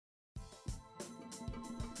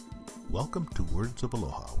Welcome to Words of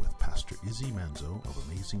Aloha with Pastor Isidoro Manzo of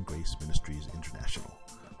Amazing Grace Ministries International.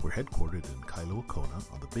 We're headquartered in Kailua-Kona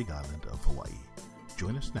on the Big Island of Hawaii.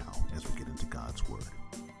 Join us now as we get into God's Word.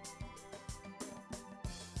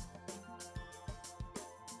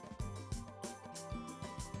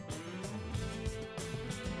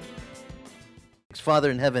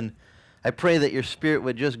 Father in heaven, I pray that your Spirit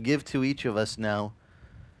would just give to each of us now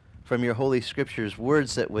from your Holy Scriptures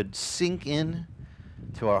words that would sink in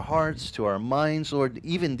to our hearts, to our minds, Lord,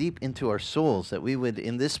 even deep into our souls, that we would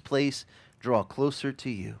in this place draw closer to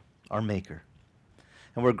you, our Maker.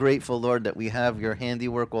 And we're grateful, Lord, that we have your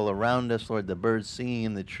handiwork all around us, Lord, the birds singing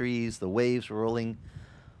in the trees, the waves rolling,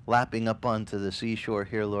 lapping up onto the seashore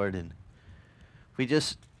here, Lord, and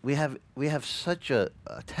we have such a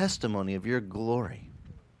testimony of your glory.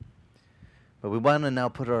 But we want to now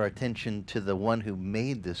put our attention to the one who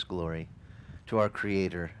made this glory, to our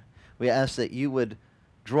Creator. We ask that you would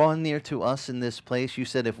draw near to us in this place. You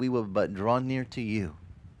said if we would but draw near to you,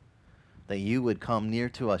 that you would come near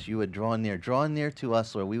to us. You would draw near to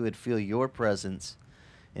us, Lord. We would feel your presence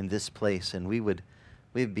in this place, and we'd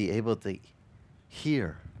be able to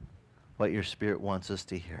hear what your Spirit wants us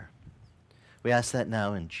to hear. We ask that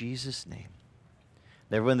now in Jesus' name.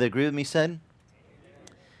 And everyone that agree with me said,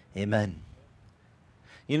 Amen.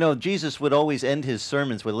 You know, Jesus would always end his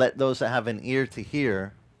sermons with, let those that have an ear to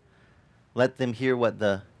hear, let them hear what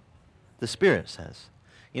the Spirit says.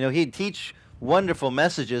 You know, he'd teach wonderful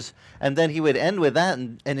messages, and then he would end with that,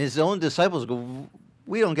 and his own disciples go,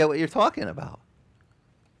 we don't get what you're talking about.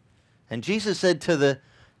 And Jesus said to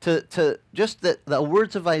just that the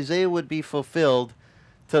words of Isaiah would be fulfilled,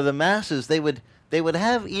 to the masses, they would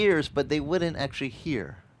have ears, but they wouldn't actually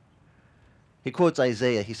hear. He quotes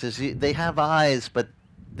Isaiah. He says, they have eyes, but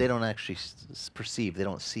they don't actually perceive. They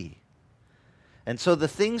don't see. And so the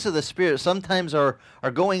things of the Spirit sometimes are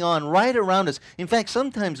going on right around us. In fact,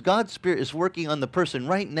 sometimes God's Spirit is working on the person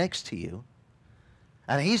right next to you.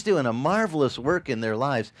 And he's doing a marvelous work in their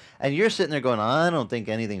lives. And you're sitting there going, I don't think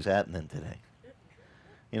anything's happening today.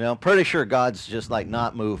 You know, pretty sure God's just like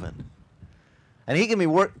not moving. And he can be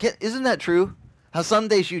isn't that true? How some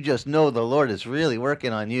days you just know the Lord is really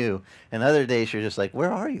working on you, and other days you're just like,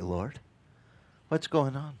 where are you, Lord? What's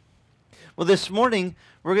going on? Well, this morning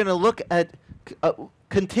we're going to look at,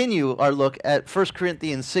 continue our look at 1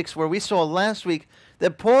 Corinthians 6, where we saw last week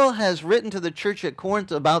that Paul has written to the church at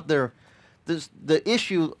Corinth about the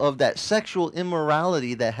issue of that sexual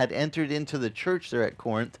immorality that had entered into the church there at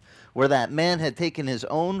Corinth, where that man had taken his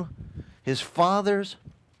father's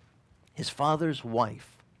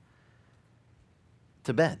wife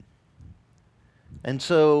to bed. And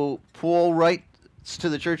so Paul writes to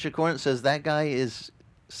the church of Corinth, says that guy is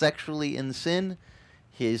sexually in sin,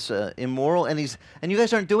 he's immoral, and you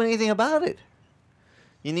guys aren't doing anything about it.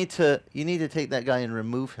 You need to take that guy and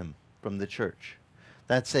remove him from the church.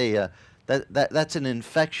 That's that's an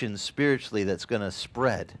infection spiritually that's going to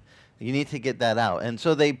spread. You need to get that out. And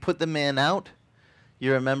so they put the man out.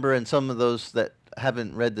 You remember, and some of those that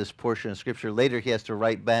haven't read this portion of Scripture, later he has to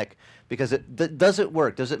write back, because does it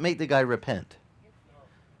work? Does it make the guy repent?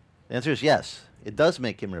 The answer is yes. It does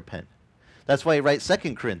make him repent. That's why he writes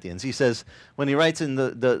 2 Corinthians. He says, when he writes in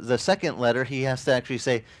the second letter, he has to actually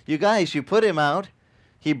say, you guys, you put him out.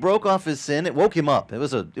 He broke off his sin. It woke him up. It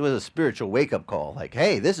was a spiritual wake-up call. Like,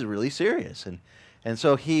 hey, this is really serious. And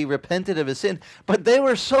so he repented of his sin. But they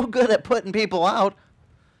were so good at putting people out.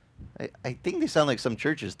 I think they sound like some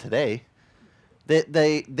churches today.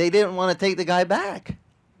 They didn't want to take the guy back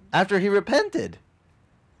after he repented.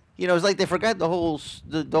 You know, it's like they forgot the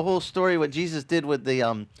whole story, what Jesus did with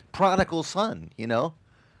the prodigal son, you know.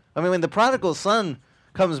 I mean, when the prodigal son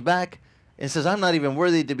comes back and says, I'm not even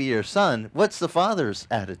worthy to be your son, what's the father's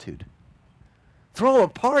attitude? Throw a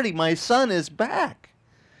party, my son is back.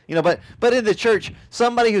 You know, but in the church,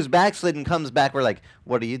 somebody who's backslidden comes back, we're like,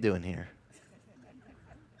 what are you doing here?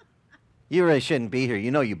 You really shouldn't be here.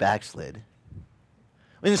 You know you backslid.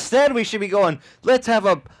 Instead, we should be going, let's have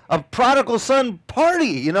a prodigal son party,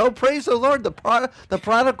 you know, praise the Lord. The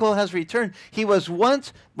prodigal has returned. He was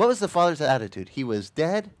once, what was the father's attitude? He was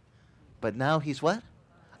dead, but now he's what?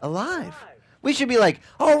 Alive. We should be like,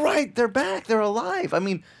 all right, they're back, they're alive. I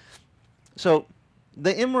mean, so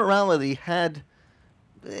the immorality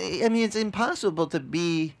it's impossible to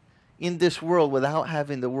be in this world without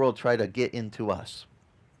having the world try to get into us.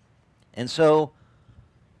 And so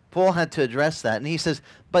Paul had to address that, and he says,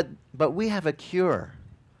 but we have a cure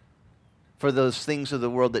for those things of the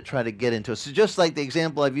world that try to get into us. So just like the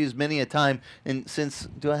example I've used many a time, and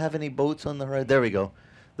do I have any boats on the horizon? There we go.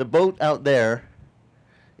 The boat out there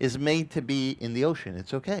is made to be in the ocean.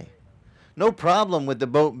 It's okay. No problem with the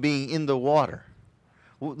boat being in the water.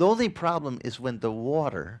 The only problem is when the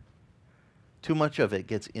water, too much of it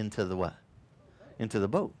gets into the what? Into the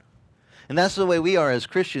boat. And that's the way we are as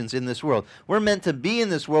Christians in this world. We're meant to be in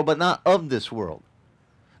this world, but not of this world.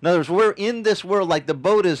 In other words, we're in this world like the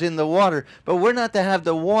boat is in the water, but we're not to have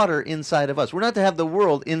the water inside of us. We're not to have the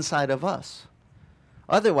world inside of us.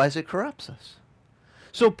 Otherwise, it corrupts us.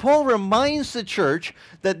 So Paul reminds the church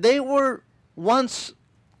that they were once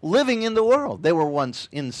living in the world. They were once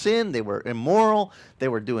in sin. They were immoral. They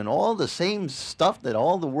were doing all the same stuff that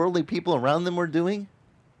all the worldly people around them were doing.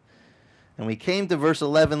 And we came to verse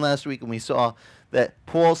 11 last week, and we saw that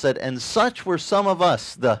Paul said, and such were some of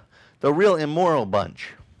us, the real immoral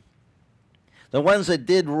bunch. The ones that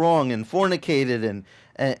did wrong and fornicated and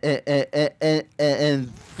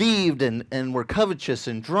thieved and were covetous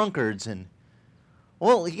and drunkards. And,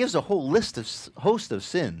 well, he gives a whole host of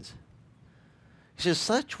sins. He says,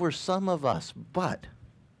 such were some of us, but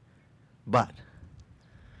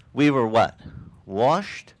we were what?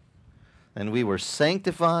 Washed, and we were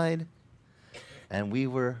sanctified, and we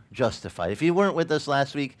were justified. If you weren't with us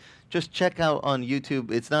last week, just check out on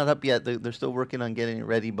YouTube. It's not up yet. They're still working on getting it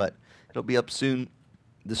ready, but it'll be up soon.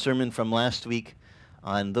 The sermon from last week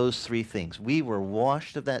on those three things. We were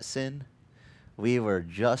washed of that sin. We were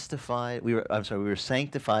justified. We were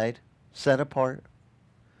sanctified, set apart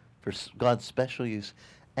for God's special use,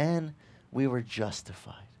 and we were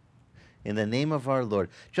justified in the name of our Lord,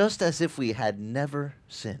 just as if we had never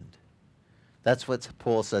sinned. That's what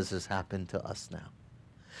Paul says has happened to us now.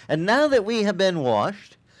 And now that we have been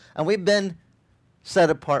washed, and we've been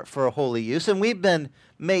set apart for a holy use, and we've been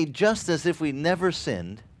made just as if we never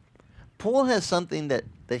sinned, Paul has something that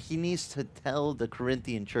he needs to tell the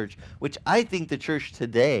Corinthian church, which I think the church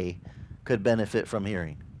today could benefit from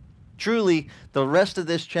hearing. Truly, the rest of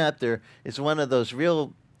this chapter is one of those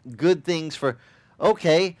real good things for,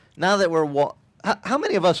 okay, now that we're, how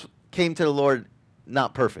many of us came to the Lord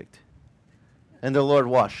not perfect? And the Lord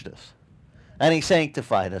washed us, and he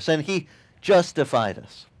sanctified us, and he justified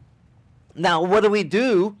us. Now, what do we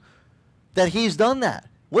do that he's done that?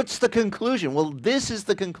 What's the conclusion? Well, this is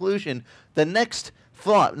the conclusion, the next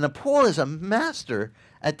thought. Now, Paul is a master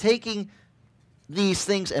at taking these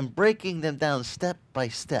things and breaking them down step by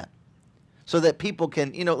step so that people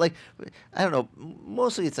can, like, I don't know,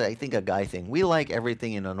 mostly it's, I think, a guy thing. We like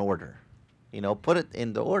everything in an order. Put it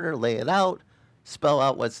in the order, lay it out, spell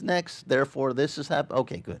out what's next, therefore this is happening.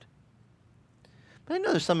 Okay, good. But I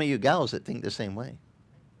know there's some of you gals that think the same way.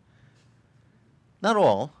 Not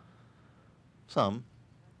all. Some.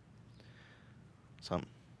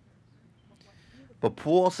 But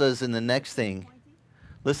Paul says in the next thing,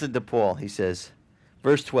 listen to Paul. He says,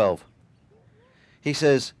 verse 12. He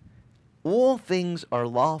says, all things are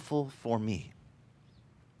lawful for me,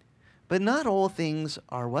 but not all things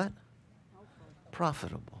are what?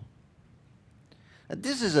 Profitable. Now,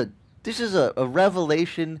 this is a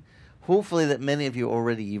revelation, hopefully that many of you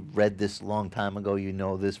already read this a long time ago. You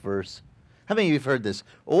know this verse. How many of you have heard this?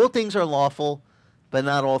 All things are lawful, but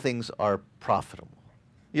not all things are profitable.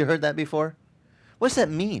 You heard that before? What's that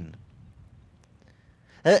mean?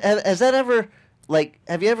 Has that ever,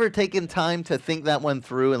 have you ever taken time to think that one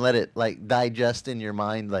through and let it, digest in your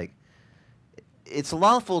mind? It's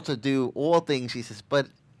lawful to do all things, he says, but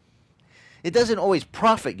it doesn't always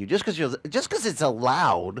profit you. Just because it's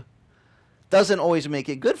allowed doesn't always make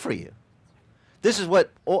it good for you. This is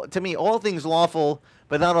what, to me, all things lawful,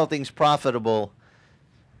 but not all things profitable.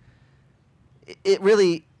 It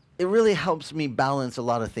really helps me balance a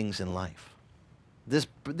lot of things in life.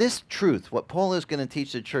 This truth, what Paul is going to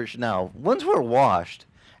teach the church now, once we're washed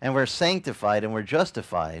and we're sanctified and we're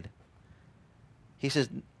justified, he says,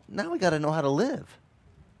 now we got to know how to live.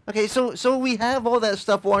 Okay, so we have all that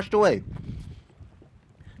stuff washed away.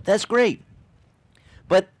 That's great.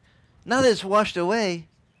 But now that it's washed away,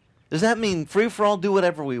 does that mean free for all, do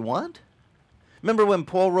whatever we want? Remember when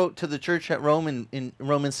Paul wrote to the church at Rome in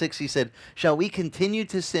Romans 6, he said, shall we continue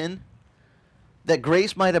to sin that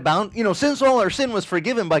grace might abound? Since all our sin was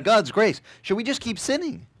forgiven by God's grace, should we just keep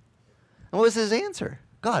sinning? And what was his answer?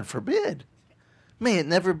 God forbid. May it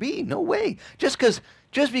never be. No way. Just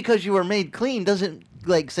because you were made clean doesn't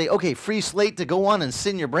say, okay, free slate to go on and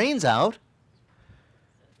sin your brains out.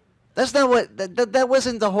 That's not what, that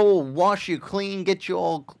wasn't the whole wash you clean, get you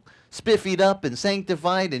all spiffied up and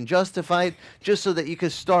sanctified and justified just so that you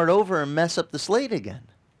could start over and mess up the slate again.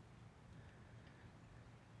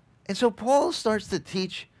 And so Paul starts to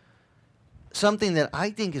teach something that I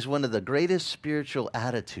think is one of the greatest spiritual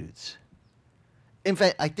attitudes. In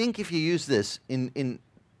fact, I think if you use this in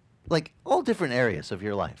all different areas of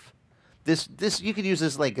your life, This you could use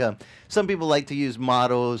this like some people like to use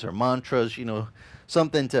mottos or mantras,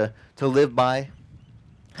 something to live by.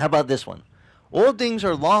 How about this one? All things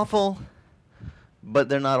are lawful, but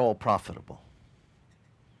they're not all profitable.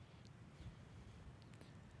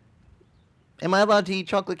 Am I allowed to eat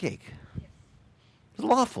chocolate cake? It's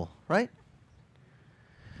lawful, right?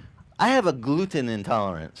 I have a gluten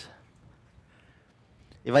intolerance.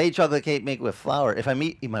 If I eat chocolate cake made with flour, if I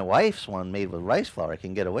eat my wife's one made with rice flour, I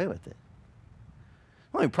can get away with it.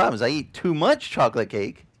 The only problem is I eat too much chocolate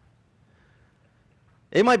cake.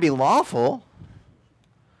 It might be lawful,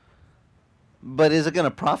 but is it going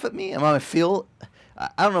to profit me? Am I going to feel...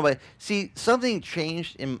 I don't know, but see, something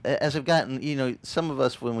changed as I've gotten, some of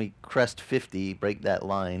us when we crest 50, break that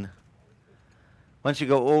line. Once you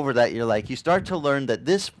go over that, you start to learn that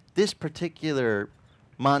this particular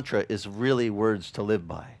mantra is really words to live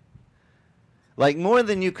by. Like more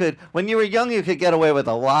than you could, when you were young, you could get away with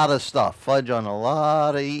a lot of stuff, fudge on a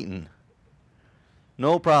lot of eating.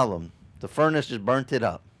 No problem. The furnace just burnt it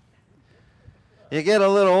up. You get a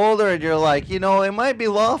little older and you're like, it might be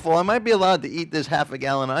lawful. I might be allowed to eat this half a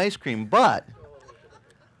gallon of ice cream, but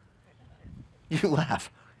you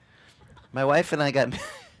laugh. My wife and I got,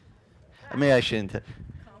 maybe I shouldn't.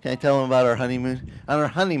 Can I tell them about our honeymoon? On our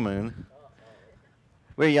honeymoon,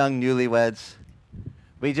 we're young newlyweds.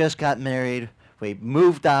 We just got married. We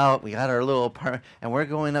moved out. We got our little apartment, and we're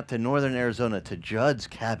going up to northern Arizona to Judd's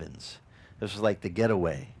Cabins. This was like the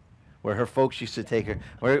getaway, where her folks used to take her.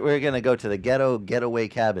 We're going to go to the getaway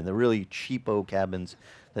cabin, the really cheapo cabins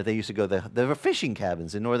that they used to go. They were fishing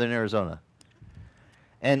cabins in northern Arizona.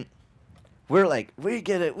 And we're like, we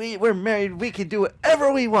get it. We're married. We can do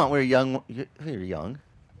whatever we want. We're young. We're young.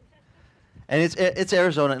 And it's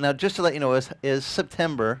Arizona. Now, just to let you know, it's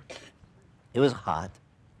September. It was hot.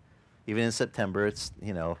 Even in September, it's,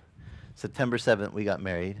 September 7th we got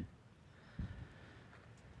married.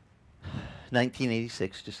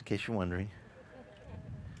 1986, just in case you're wondering.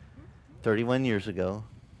 31 years ago.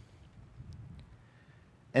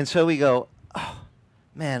 And so we go, oh,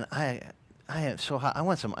 man, I am so hot. I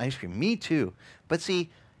want some ice cream. Me too. But see,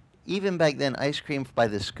 even back then, ice cream by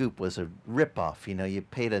the scoop was a ripoff. You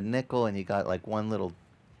paid a nickel and you got like one little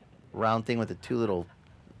round thing with the two little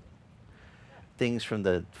things from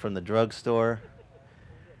the drugstore.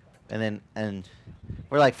 And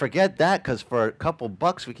we're like, forget that, because for a couple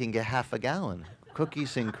bucks we can get half a gallon.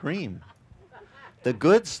 Cookies and cream. The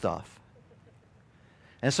good stuff.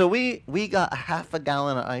 And so we got a half a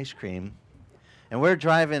gallon of ice cream, and we're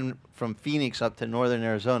driving from Phoenix up to northern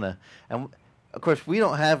Arizona. And of course, we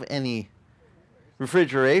don't have any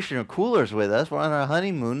refrigeration or coolers with us. We're on our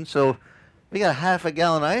honeymoon, so we got a half a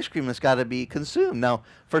gallon of ice cream that's got to be consumed. Now,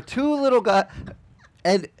 for two little guys,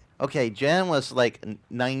 and okay, Jan was like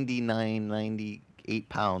 99, 98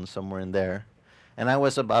 pounds, somewhere in there. And I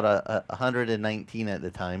was about 119 at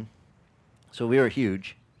the time. So we were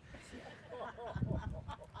huge.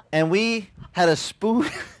 And we had a spoon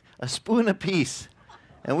apiece.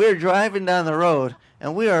 And we were driving down the road,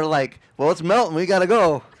 and we are like, well, it's melting, we got to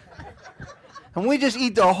go. And we just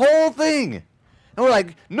eat the whole thing. And we're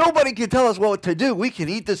like, nobody can tell us what to do. We can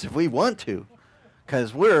eat this if we want to.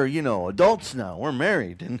 Because we're, adults now. We're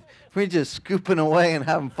married. And we're just scooping away and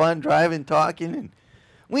having fun, driving, talking. And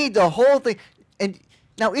we eat the whole thing. And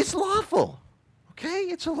now it's lawful. Okay?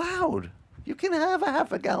 It's allowed. You can have a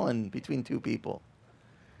half a gallon between two people.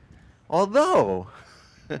 Although,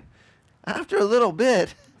 after a little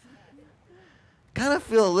bit, kind of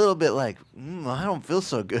feel a little bit like, I don't feel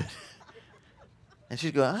so good. And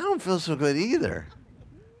she's going, I don't feel so good either.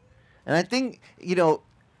 And I think,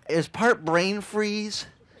 it's part brain freeze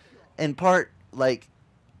and part like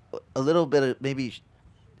a little bit of maybe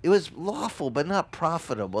it was lawful but not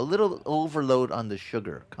profitable, a little overload on the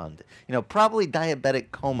sugar content. Probably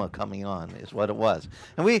diabetic coma coming on is what it was.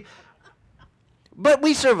 But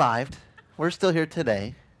we survived. We're still here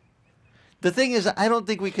today. The thing is, I don't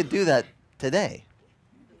think we could do that today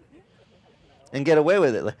and get away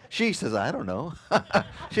with it. She says, I don't know.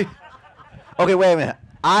 Okay, wait a minute.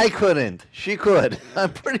 I couldn't. She could.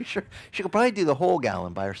 I'm pretty sure she could probably do the whole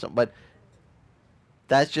gallon by herself, but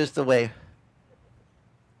that's just the way.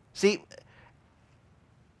 See,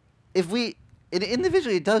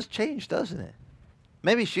 individually it does change, doesn't it?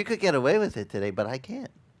 Maybe she could get away with it today, but I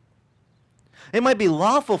can't. It might be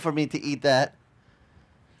lawful for me to eat that,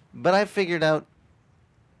 but I figured out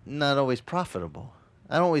not always profitable.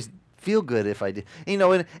 I don't always feel good if I do.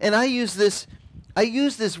 And I use this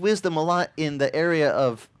wisdom a lot in the area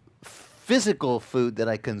of physical food that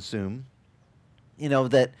I consume.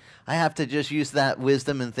 That I have to just use that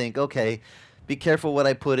wisdom and think, okay, be careful what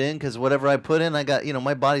I put in, because whatever I put in, I got,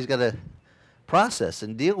 my body's got to process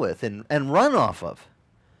and deal with and run off of.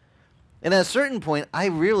 And at a certain point, I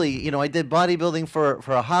really, I did bodybuilding for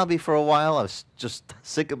a hobby for a while. I was just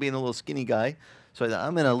sick of being a little skinny guy. So I thought,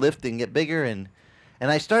 I'm going to lift and get bigger. And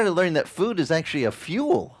I started learning that food is actually a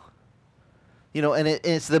fuel. And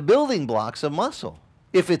it's the building blocks of muscle,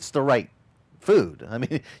 if it's the right food. I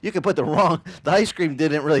mean, you could put the ice cream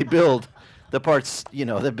didn't really build the parts,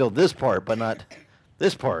 that build this part, but not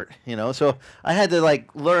this part, So I had to,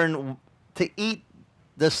 learn to eat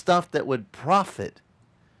the stuff that would profit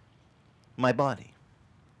my body.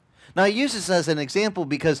 Now, I use this as an example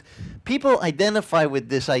because people identify with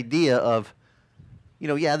this idea of,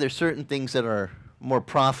 there's certain things that are more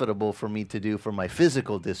profitable for me to do for my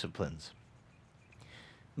physical disciplines.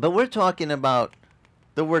 But we're talking about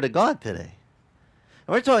the Word of God today.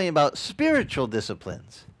 And we're talking about spiritual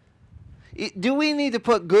disciplines. Do we need to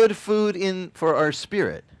put good food in for our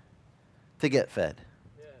spirit to get fed?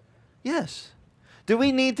 Yes. Do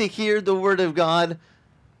we need to hear the Word of God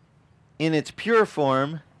in its pure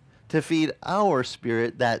form to feed our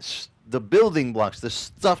spirit? That's the building blocks, the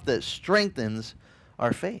stuff that strengthens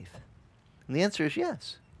our faith. And the answer is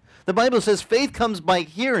yes. The Bible says faith comes by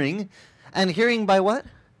hearing, and hearing by what?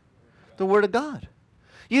 The Word of God.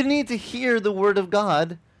 You need to hear the Word of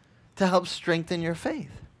God to help strengthen your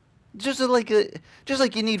faith. Just like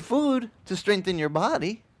you need food to strengthen your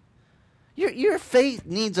body, your faith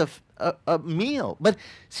needs a meal. But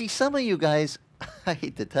see, some of you guys, I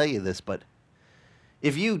hate to tell you this, but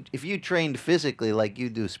if you trained physically like you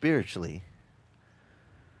do spiritually,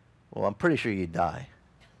 well, I'm pretty sure you'd die.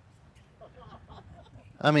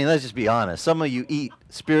 I mean, let's just be honest. Some of you eat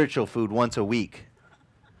spiritual food once a week.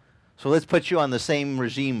 So let's put you on the same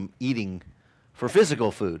regime eating for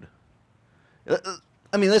physical food.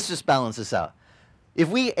 I mean, let's just balance this out. If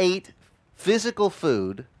we ate physical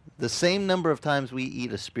food the same number of times we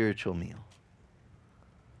eat a spiritual meal,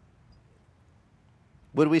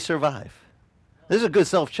 would we survive? This is a good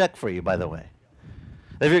self-check for you, by the way.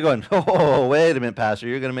 If you're going, oh, wait a minute, Pastor,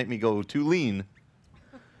 you're going to make me go too lean.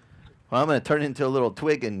 Well, I'm going to turn into a little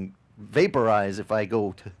twig and vaporize if I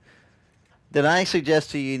go to... Then I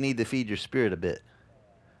suggest to you need to feed your spirit a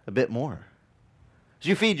bit more.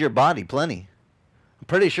 You feed your body plenty. I'm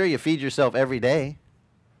pretty sure you feed yourself every day.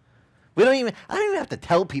 I don't even have to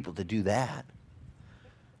tell people to do that.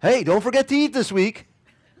 Hey, don't forget to eat this week.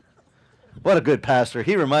 What a good pastor.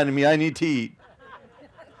 He reminded me I need to eat.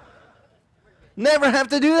 Never have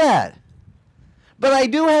to do that. But I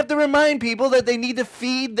do have to remind people that they need to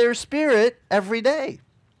feed their spirit every day.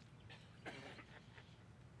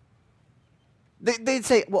 They'd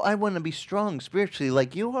say, well, I want to be strong spiritually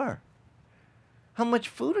like you are. How much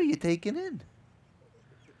food are you taking in?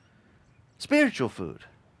 Spiritual food.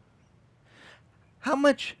 How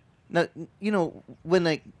much, now,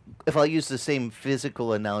 if I'll use the same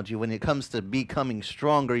physical analogy, when it comes to becoming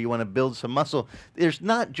stronger, you want to build some muscle, there's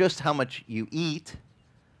not just how much you eat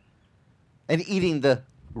and eating the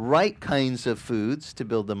right kinds of foods to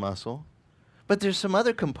build the muscle, but there's some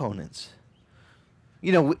other components.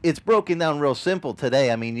 It's broken down real simple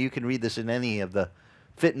today. I mean, you can read this in any of the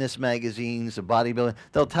fitness magazines, the bodybuilding.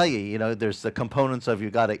 They'll tell you, there's the components of you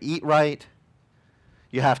got to eat right.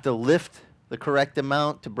 You have to lift the correct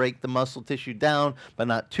amount to break the muscle tissue down, but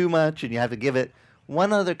not too much, and you have to give it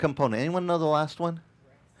one other component. Anyone know the last one?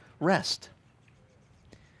 Rest.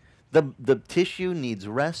 The tissue needs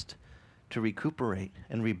rest to recuperate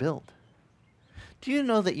and rebuild. Do you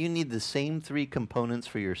know that you need the same three components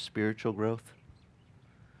for your spiritual growth?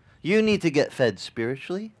 You need to get fed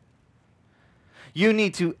spiritually. You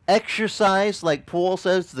need to exercise, like Paul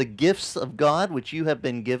says, the gifts of God which you have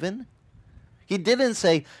been given. He didn't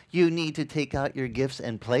say you need to take out your gifts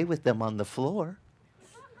and play with them on the floor.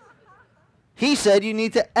 He said you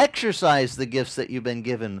need to exercise the gifts that you've been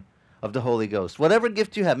given of the Holy Ghost. Whatever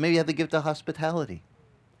gift you have. Maybe you have the gift of hospitality.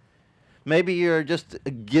 Maybe you're just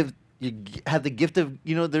you have the gift of,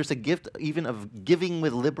 there's a gift even of giving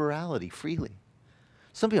with liberality, freely.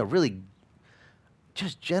 Some people are really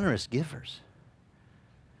just generous givers.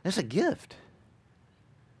 It's a gift.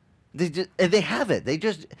 They have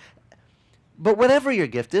it. But whatever your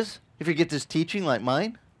gift is, if your gift is teaching like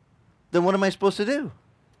mine, then what am I supposed to do?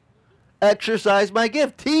 Exercise my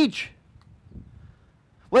gift. Teach.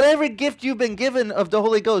 Whatever gift you've been given of the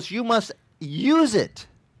Holy Ghost, you must use it.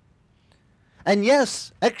 And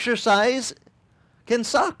yes, exercise can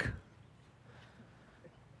suck.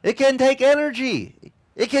 It can take energy.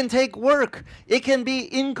 It can take work. It can be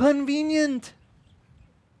inconvenient.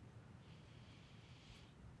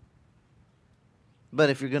 But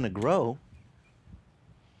if you're going to grow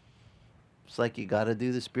It's like you got to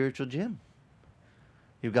do the spiritual gym.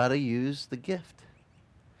 You got to use the gift.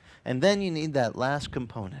 And then you need that last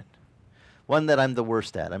component. One that I'm the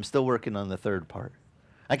worst at. I'm still working on the third part.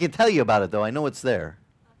 I can tell you about it, though. I know it's there.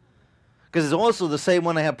 Because it's also the same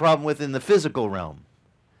one I have problem with in the physical realm.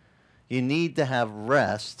 You need to have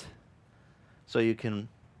rest so you can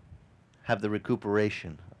have the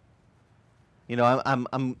recuperation. You know,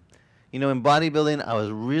 I'm you know, in bodybuilding, I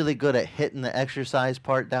was really good at hitting the exercise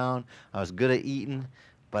part down. I was good at eating,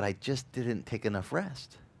 but I just didn't take enough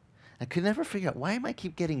rest. I could never figure out, why am I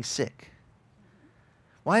keep getting sick?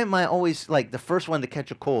 Why am I always like the first one to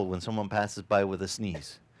catch a cold when someone passes by with a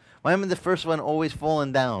sneeze? Why am I the first one always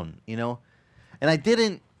falling down, you know? And I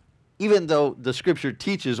didn't, even though the scripture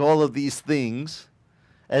teaches all of these things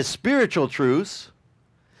as spiritual truths,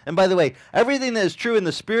 and by the way, everything that is true in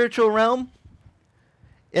the spiritual realm,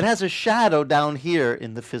 it has a shadow down here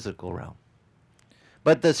in the physical realm.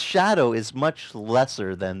 But the shadow is much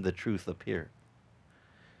lesser than the truth up here.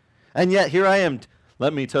 And yet here I am,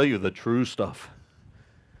 let me tell you the true stuff.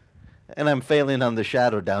 And I'm failing on the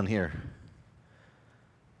shadow down here.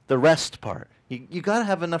 The rest part. You got to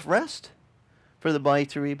have enough rest for the body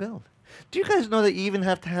to rebuild. Do you guys know that you even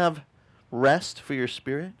have to have rest for your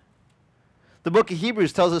spirit? The book of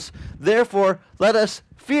Hebrews tells us, therefore, let us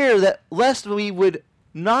fear that lest we would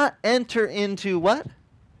not enter into what?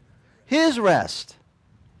 His rest.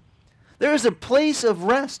 There is a place of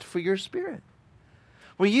rest for your spirit,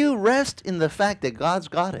 where you rest in the fact that God's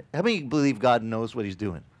got it. How many believe God knows what he's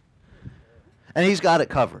doing? And he's got it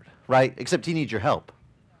covered, right? Except he needs your help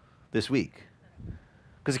this week,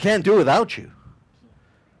 because he can't do it without you.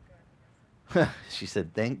 She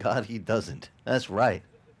said, thank God he doesn't. That's right.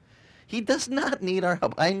 He does not need our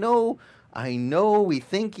help. I know we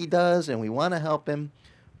think he does and we want to help him,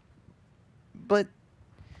 but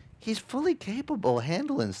he's fully capable of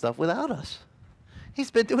handling stuff without us.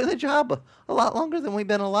 He's been doing the job a lot longer than we've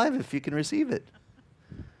been alive, if you can receive it.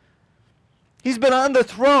 He's been on the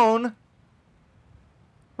throne,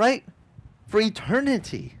 right, for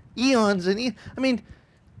eternity, eons and eons. I mean,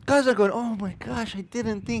 God's not going, oh my gosh, I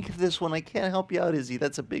didn't think of this one. I can't help you out, Izzy.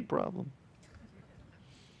 That's a big problem.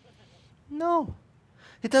 No.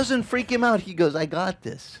 It doesn't freak him out. He goes, I got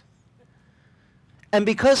this. And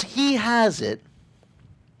because he has it,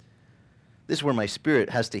 this is where my spirit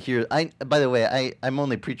has to hear. By the way, I'm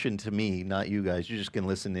only preaching to me, not you guys. You're just going to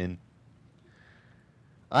listen in.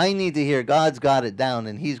 I need to hear God's got it down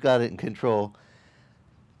and he's got it in control.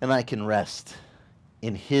 And I can rest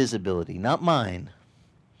in his ability, not mine,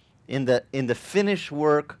 in the finished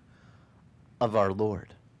work of our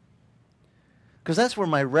Lord. Because that's where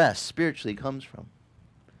my rest spiritually comes from.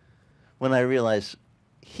 When I realize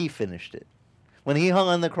he finished it. When he hung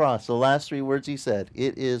on the cross, the last 3 words he said,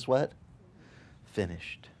 it is what?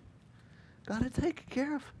 Finished. Got it taken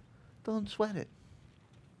care of. Don't sweat it.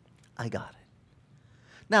 I got it.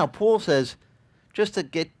 Now, Paul says, just to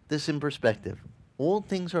get this in perspective, all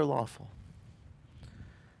things are lawful,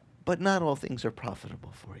 but not all things are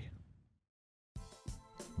profitable for you.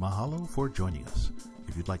 Mahalo for joining us.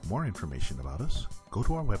 If you'd like more information about us, go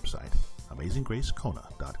to our website,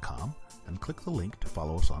 AmazingGraceKona.com, and click the link to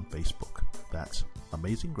follow us on Facebook. That's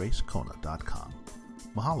AmazingGraceKona.com.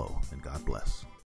 Mahalo and God bless.